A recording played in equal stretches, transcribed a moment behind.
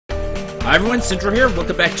Hi everyone, Cendril here.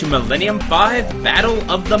 Welcome back to Millennium 5, Battle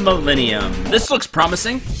of the Millennium. This looks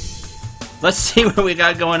promising. Let's see what we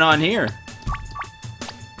got going on here.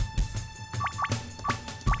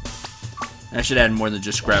 I should add more than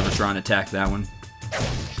just Gravitron attack that one.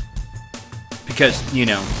 Because, you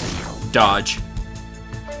know, dodge.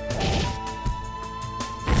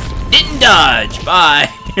 Didn't dodge! Bye!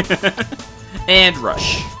 And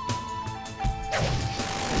rush.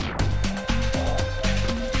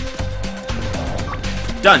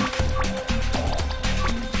 Done.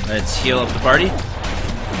 Let's heal up the party.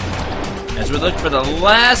 As we look for the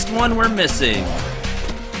last one we're missing.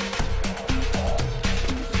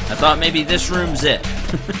 I thought maybe this room's it.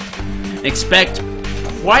 Expect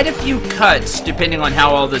quite a few cuts depending on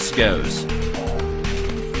how all this goes.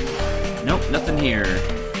 Nope, nothing here.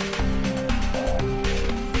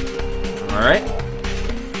 Alright.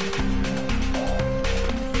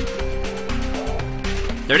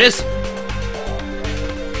 There it is.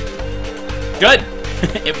 Good.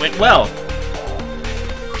 It went well.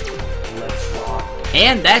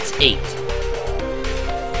 And that's 8.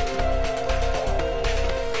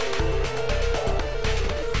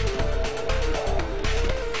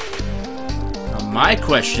 Now my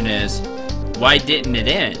question is, why didn't it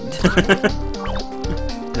end?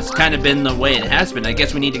 That's kind of been the way it has been. I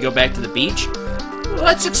guess we need to go back to the beach.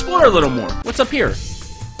 Let's explore a little more. What's up here?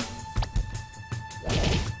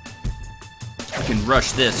 I can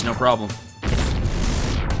rush this, no problem.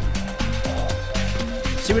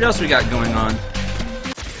 See what else we got going on.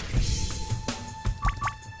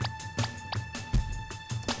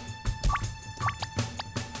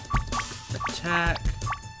 Attack.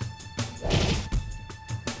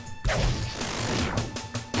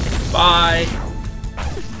 Bye.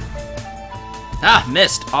 Ah,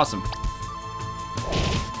 missed. Awesome.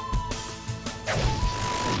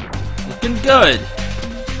 Looking good.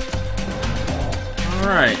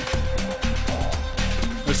 Alright.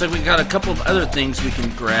 Looks like we got a couple of other things we can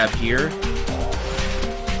grab here.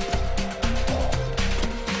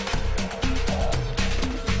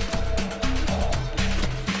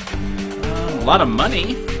 A lot of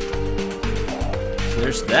money. So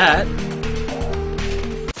there's that.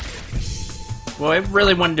 Well, I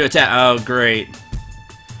really wanted to attack. Oh, great.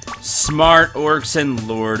 Smart Orcs and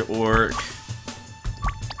Lord Orc.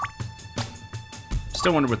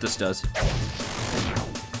 Still wonder what this does.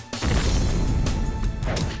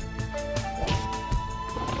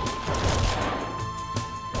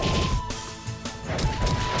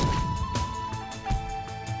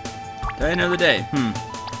 Die another day.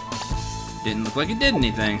 Didn't look like it did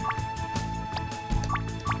anything.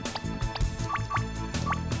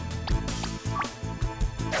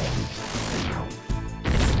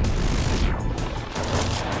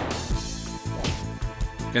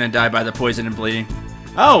 Gonna die by the poison and bleeding.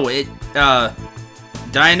 Oh, it, die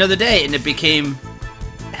another day and it became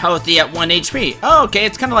healthy at 1 HP. Oh, okay,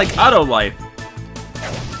 it's kind of like auto life.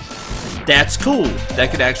 That's cool.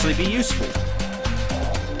 That could actually be useful.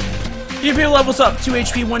 DP levels up 2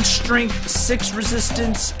 HP, 1 strength, 6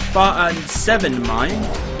 resistance, 7 mind.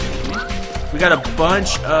 We got a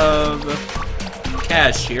bunch of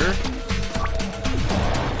cash here.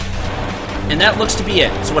 And that looks to be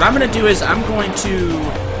it. So what I'm going to do is I'm going to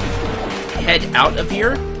head out of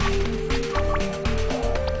here.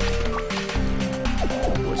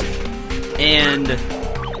 And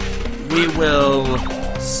we will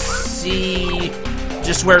see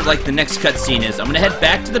just where like the next cutscene is. I'm gonna head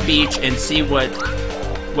back to the beach and see what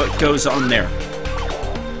goes on there.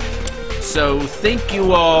 So thank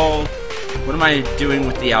you all. What am I doing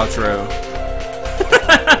with the outro?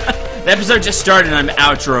 The episode just started and I'm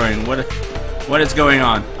outroing. What is going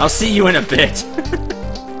on? I'll see you in a bit.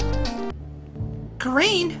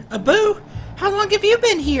 Kareen, Abu, how long have you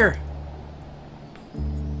been here?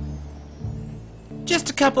 Just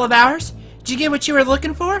a couple of hours. Did you get what you were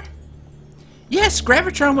looking for? Yes,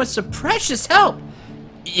 Gravitron was some precious help.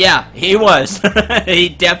 Yeah, he was. He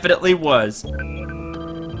definitely was.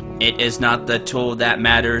 It is not the tool that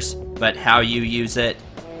matters, but how you use it.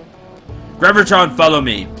 Gravitron, follow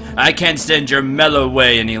me. I can't stand your mellow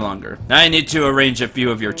way any longer. I need to arrange a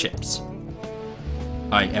few of your chips.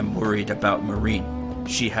 I am worried about Marine.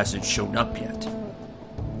 She hasn't shown up yet.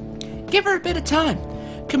 Give her a bit of time.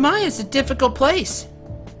 Kamaya's a difficult place.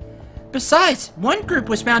 Besides, one group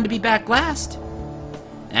was bound to be back last.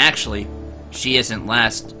 Actually, she isn't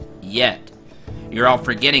last yet. You're all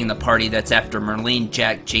forgetting the party that's after Merlene,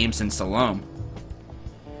 Jack, James, and Salome.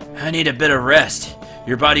 I need a bit of rest.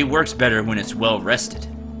 Your body works better when it's well rested.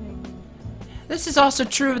 This is also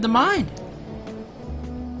true of the mind.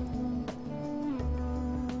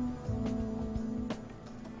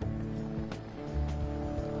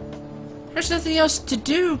 There's nothing else to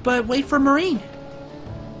do but wait for Marine.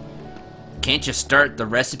 Can't you start the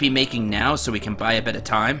recipe making now so we can buy a bit of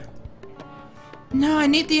time? No, I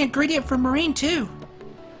need the ingredient for Marine too.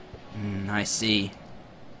 I see.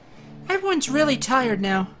 Everyone's really tired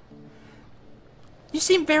now. You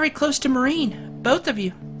seem very close to Marine, both of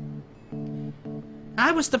you.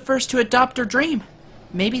 I was the first to adopt her dream.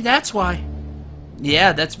 Maybe that's why.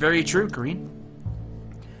 Yeah, that's very true, Green.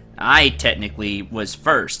 I technically was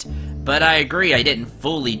first, but I agree I didn't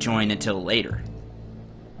fully join until later.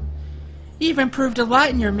 You've improved a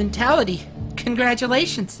lot in your mentality.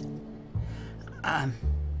 Congratulations.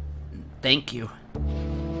 Thank you.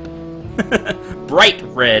 Bright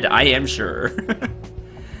red, I am sure.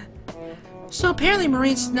 So apparently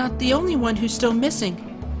Marine's not the only one who's still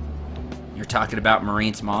missing. You're talking about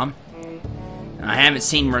Marine's mom? I haven't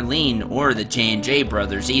seen Merlene or the J&J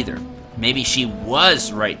brothers either. Maybe she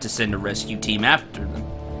was right to send a rescue team after them,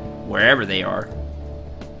 wherever they are.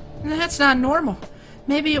 That's not normal.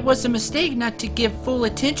 Maybe it was a mistake not to give full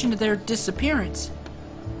attention to their disappearance.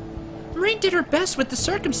 Marine did her best with the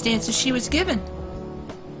circumstances she was given.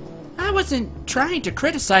 I wasn't trying to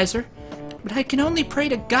criticize her, but I can only pray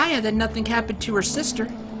to Gaia that nothing happened to her sister.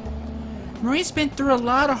 Marine's been through a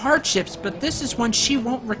lot of hardships, but this is one she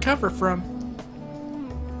won't recover from.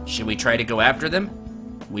 Should we try to go after them?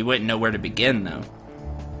 We wouldn't know where to begin, though.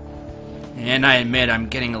 And I admit I'm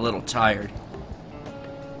getting a little tired.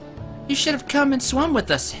 You should have come and swum with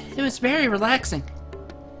us. It was very relaxing.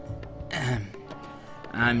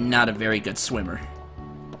 I'm not a very good swimmer.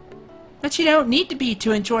 But you don't need to be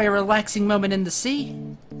to enjoy a relaxing moment in the sea.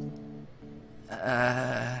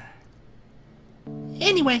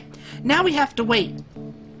 Anyway, now we have to wait.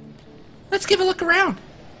 Let's give a look around.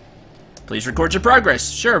 Please record your progress.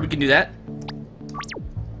 Sure, we can do that.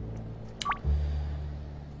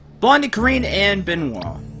 Blondie, Karine, and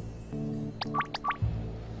Benoit.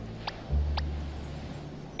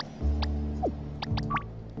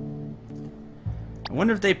 I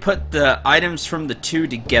wonder if they put the items from the two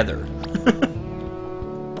together.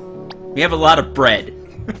 We have a lot of bread.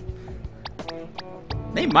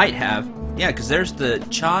 They might have. Yeah, because there's the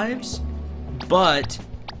chives, but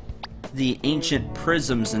the ancient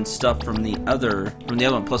prisms and stuff from the other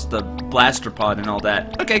one, plus the blaster pod and all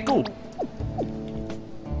that. Okay, cool.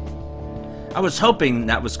 I was hoping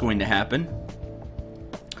that was going to happen.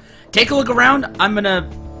 Take a look around. I'm gonna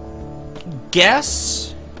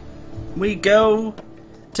guess we go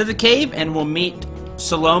to the cave and we'll meet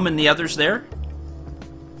Salome and the others there.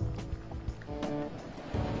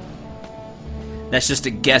 That's just a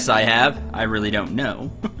guess I have. I really don't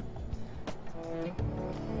know.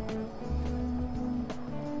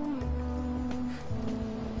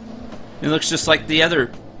 It looks just like the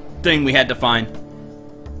other thing we had to find,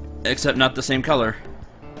 except not the same color.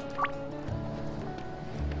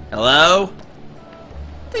 Hello?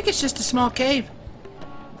 I think it's just a small cave.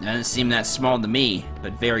 Doesn't seem that small to me,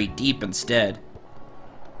 but very deep instead.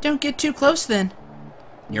 Don't get too close then.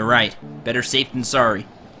 You're right. Better safe than sorry.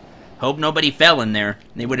 Hope nobody fell in there.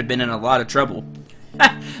 They would have been in a lot of trouble.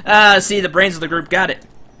 See, the brains of the group got it.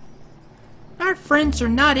 Our friends are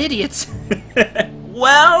not idiots.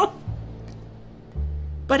 Well?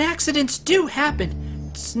 But accidents do happen.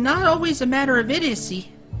 It's not always a matter of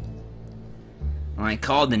idiocy. Well, I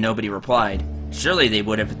called and nobody replied. Surely they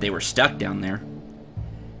would have if they were stuck down there.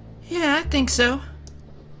 Yeah, I think so.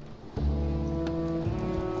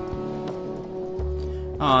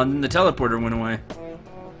 Oh, and then the teleporter went away.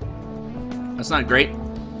 That's not great.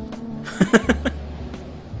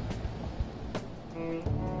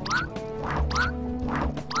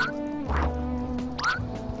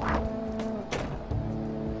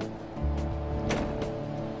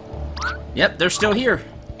 Yep, they're still here.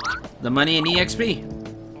 The money and EXP.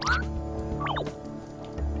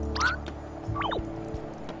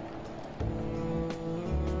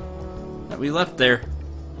 That we left there.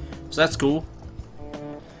 So that's cool.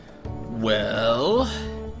 Well,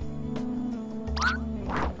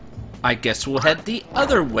 I guess we'll head the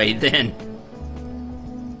other way then.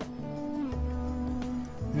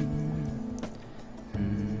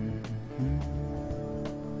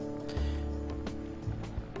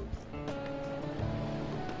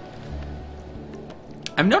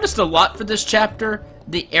 I've noticed a lot for this chapter,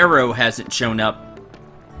 the arrow hasn't shown up.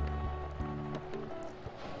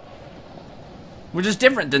 Which is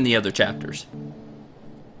different than the other chapters.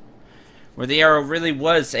 Where the arrow really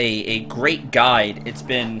was a great guide. It's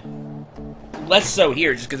been less so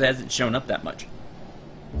here just because it hasn't shown up that much.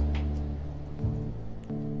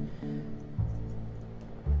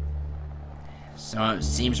 So it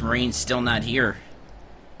seems Marine's still not here.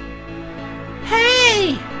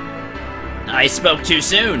 Hey! I spoke too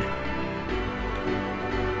soon.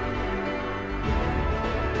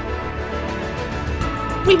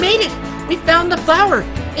 We made it! We found the flour!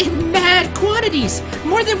 In mad quantities!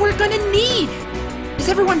 More than we're gonna need! Is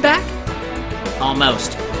everyone back?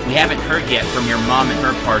 Almost. We haven't heard yet from your mom and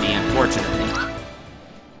her party, unfortunately.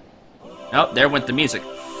 Oh, there went the music.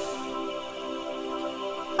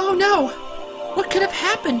 Oh no! What could have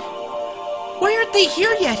happened? Why aren't they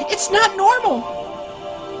here yet? It's not normal!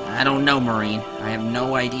 I don't know, Marine. I have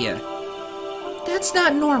no idea. That's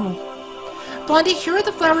not normal. Blondie, here are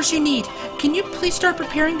the flowers you need. Can you please start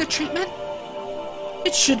preparing the treatment?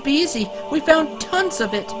 It should be easy. We found tons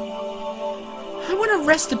of it. I want to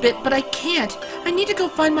rest a bit, but I can't. I need to go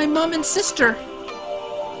find my mom and sister.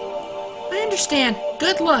 I understand.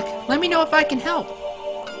 Good luck. Let me know if I can help.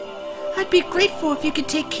 I'd be grateful if you could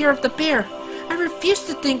take care of the bear. I refuse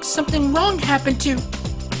to think something wrong happened to...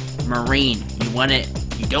 Marine,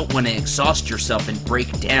 you don't want to exhaust yourself and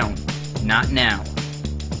break down. Not now.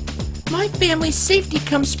 My family's safety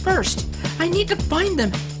comes first. I need to find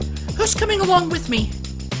them. Who's coming along with me?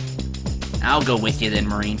 I'll go with you then,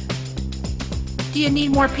 Marine. Do you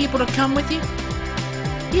need more people to come with you?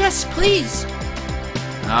 Yes, please.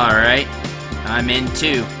 Alright. I'm in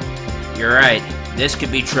too. You're right. This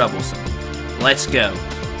could be troublesome. Let's go.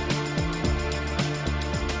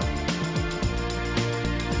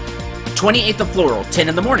 28th of Floral, 10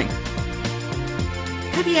 in the morning.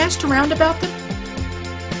 Have you asked around about them?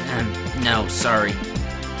 No, sorry.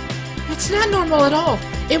 It's not normal at all.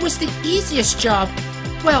 It was the easiest job.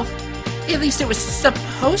 Well, at least it was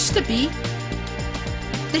supposed to be.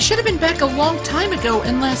 They should have been back a long time ago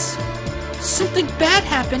unless something bad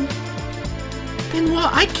happened.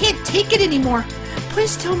 Benoit, I can't take it anymore.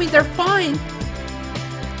 Please tell me they're fine.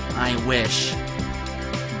 I wish.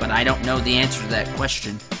 But I don't know the answer to that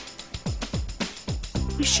question.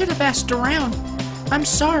 We should have asked around. I'm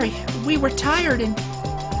sorry. We were tired and...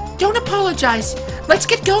 Don't apologize. Let's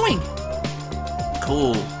get going.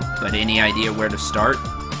 Cool. But any idea where to start?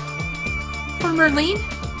 For Merlene?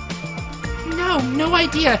 No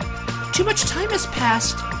idea. Too much time has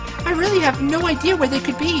passed. I really have no idea where they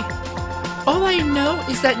could be. All I know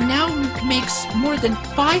is that now makes more than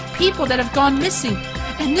 5 people that have gone missing,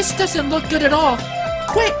 and this doesn't look good at all.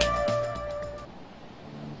 Quick!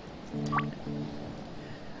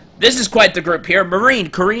 This is quite the group here. Marine,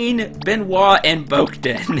 Corrine, Benoit, and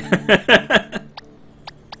Bogdan.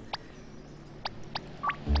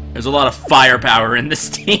 There's a lot of firepower in this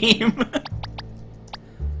team.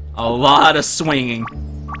 A lot of swinging.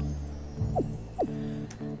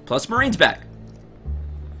 Plus Marine's back.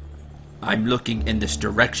 I'm looking in this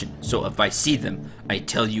direction, so if I see them, I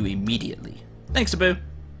tell you immediately. Thanks, Abu.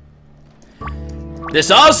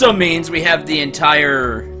 This also means we have the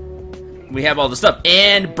entire... We have all the stuff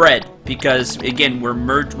and bread because again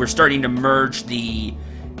we're starting to merge the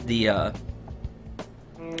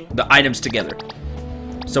items together.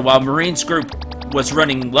 So while Marine's group was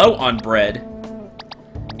running low on bread,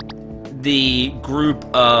 the group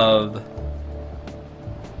of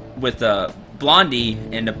with Blondie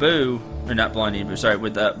and Abu, or not Blondie and Abu, sorry,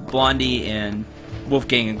 with Blondie and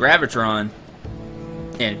Wolfgang and Gravitron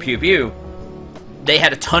and Pew Pew, they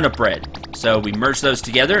had a ton of bread. So we merged those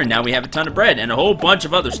together, and now we have a ton of bread and a whole bunch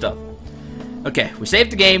of other stuff. Okay, we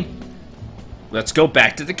saved the game. Let's go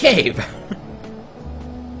back to the cave.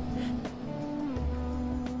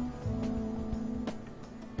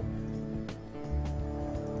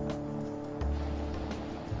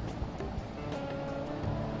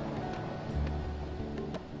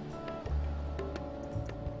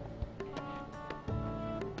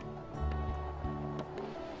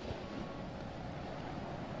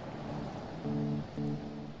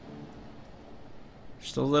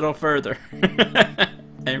 Just a little further. I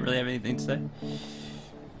didn't really have anything to say.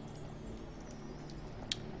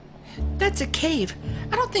 That's a cave.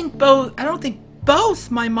 I don't think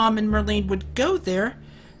both my mom and Merlene would go there.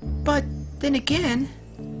 But then again,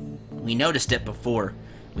 we noticed it before.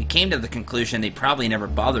 We came to the conclusion they probably never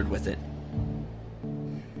bothered with it.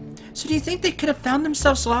 So do you think they could have found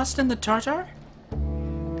themselves lost in the Tartar?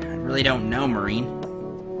 I really don't know, Marine.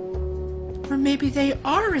 Or maybe they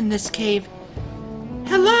are in this cave.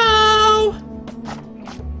 Hello?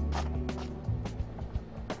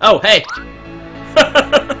 Oh, hey!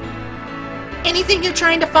 Anything you're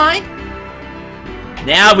trying to find?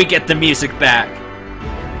 Now we get the music back.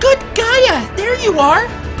 Good Gaia! There you are!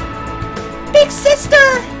 Big sister!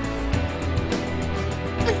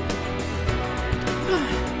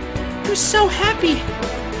 I'm so happy.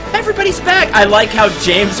 Everybody's back. I like how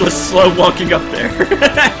James was slow walking up there.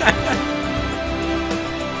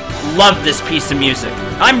 Love this piece of music.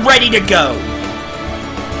 I'm ready to go.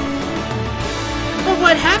 But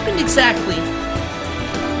what happened exactly?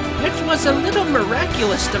 It was a little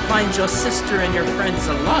miraculous to find your sister and your friends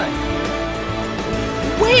alive.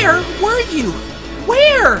 Where were you?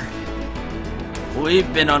 Where?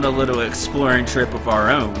 We've been on a little exploring trip of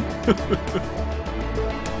our own.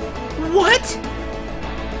 What?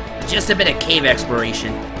 Just a bit of cave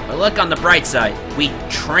exploration. But look on the bright side. We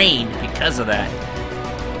trained because of that.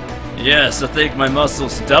 Yes, I think my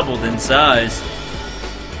muscles doubled in size.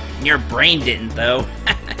 Your brain didn't, though.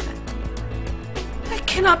 I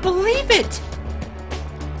cannot believe it!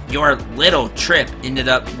 Your little trip ended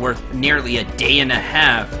up worth nearly a day and a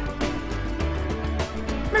half.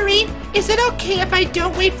 Marine, is it okay if I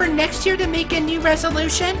don't wait for next year to make a new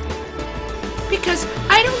resolution? Because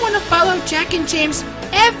I don't want to follow Jack and James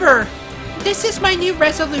ever! This is my new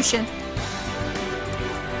resolution.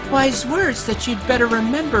 Wise words that you'd better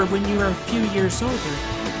remember when you are a few years older.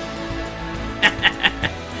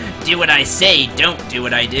 Do what I say, don't do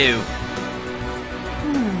what I do.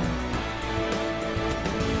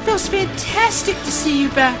 Feels fantastic to see you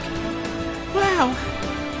back. Wow.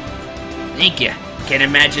 Thank you. Can't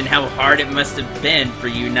imagine how hard it must have been for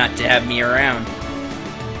you not to have me around.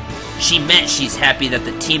 She meant she's happy that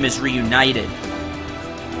the team is reunited.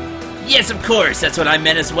 Yes, of course, that's what I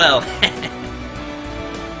meant as well.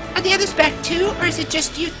 Are the others back too, or is it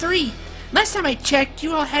just you three? Last time I checked,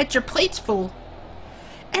 you all had your plates full.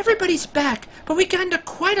 Everybody's back, but we got into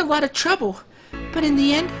quite a lot of trouble. But in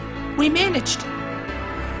the end, we managed.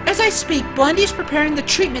 As I speak, Blondie's preparing the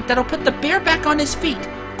treatment that'll put the bear back on his feet.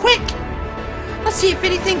 Quick! Let's see if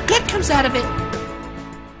anything good comes out of it.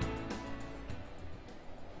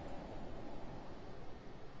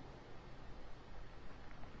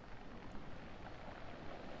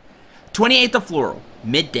 "28th of Floral,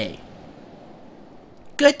 midday."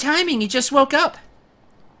 Good timing, he just woke up.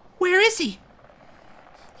 Where is he?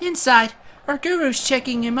 Inside. Our guru's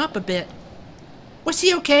checking him up a bit. Was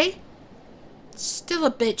he okay? Still a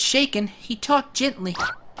bit shaken. He talked gently.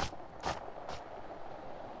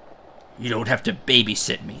 You don't have to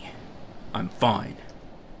babysit me. I'm fine.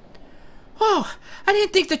 Oh, I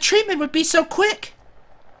didn't think the treatment would be so quick.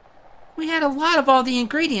 We had a lot of all the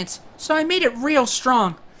ingredients, so I made it real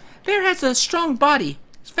strong. Bear has a strong body.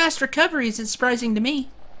 His fast recovery isn't surprising to me.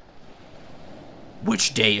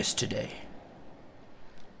 Which day is today?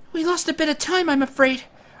 We lost a bit of time, I'm afraid.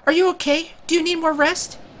 Are you okay? Do you need more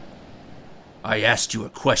rest? I asked you a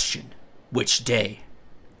question. Which day?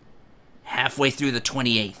 Halfway through the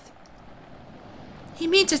 28th. He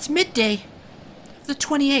means it's midday of the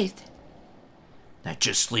 28th. That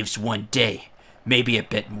just leaves one day. Maybe a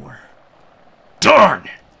bit more. Darn!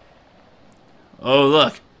 Oh,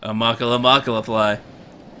 look. A makala fly.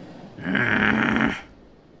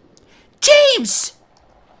 James!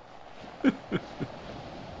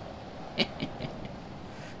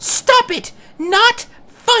 Stop it! Not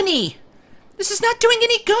funny! This is not doing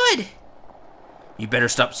any good! You better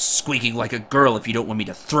stop squeaking like a girl if you don't want me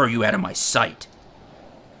to throw you out of my sight.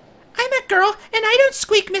 I'm a girl, and I don't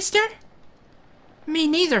squeak, mister. Me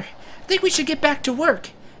neither. I think we should get back to work.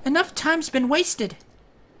 Enough time's been wasted.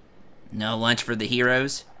 No lunch for the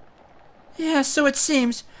heroes? Yeah, so it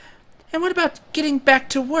seems. And what about getting back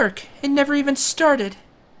to work? It never even started.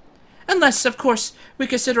 Unless, of course, we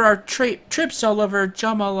consider our trips all over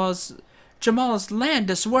Jamal's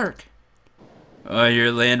land as work. Oh,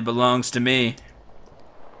 your land belongs to me.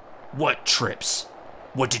 What trips?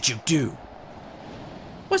 What did you do?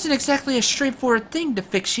 Wasn't exactly a straightforward thing to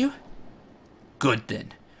fix you. Good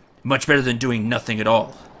then. Much better than doing nothing at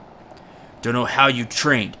all. Don't know how you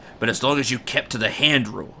trained, but as long as you kept to the hand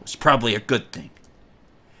rule, it's probably a good thing.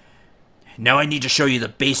 Now I need to show you the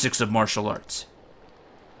basics of martial arts.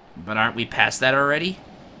 But aren't we past that already?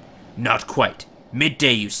 Not quite.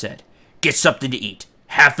 Midday, you said. Get something to eat.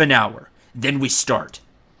 Half an hour. Then we start.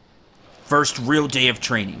 First real day of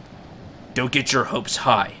training. Don't get your hopes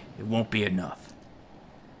high. It won't be enough.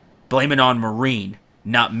 Blame it on Marine,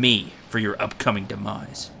 not me, for your upcoming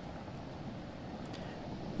demise.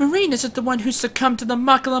 Marine isn't the one who succumbed to the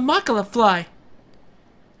makala fly.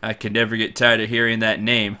 I could never get tired of hearing that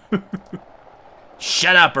name.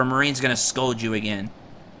 Shut up or Marine's gonna scold you again.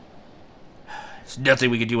 There's nothing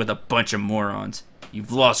we can do with a bunch of morons.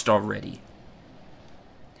 You've lost already.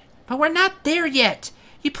 But we're not there yet.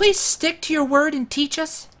 You please stick to your word and teach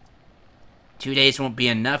us? 2 days won't be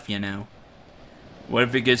enough, you know. What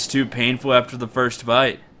if it gets too painful after the first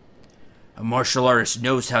bite? A martial artist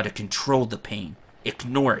knows how to control the pain,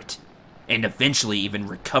 ignore it, and eventually even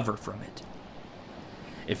recover from it.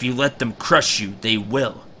 If you let them crush you, they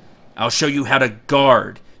will. I'll show you how to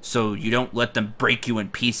guard, so you don't let them break you in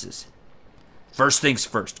pieces. First things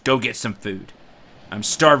first, go get some food. I'm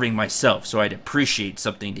starving myself, so I'd appreciate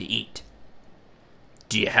something to eat.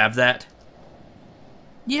 Do you have that?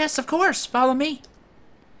 Yes, of course. Follow me.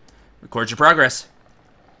 Record your progress.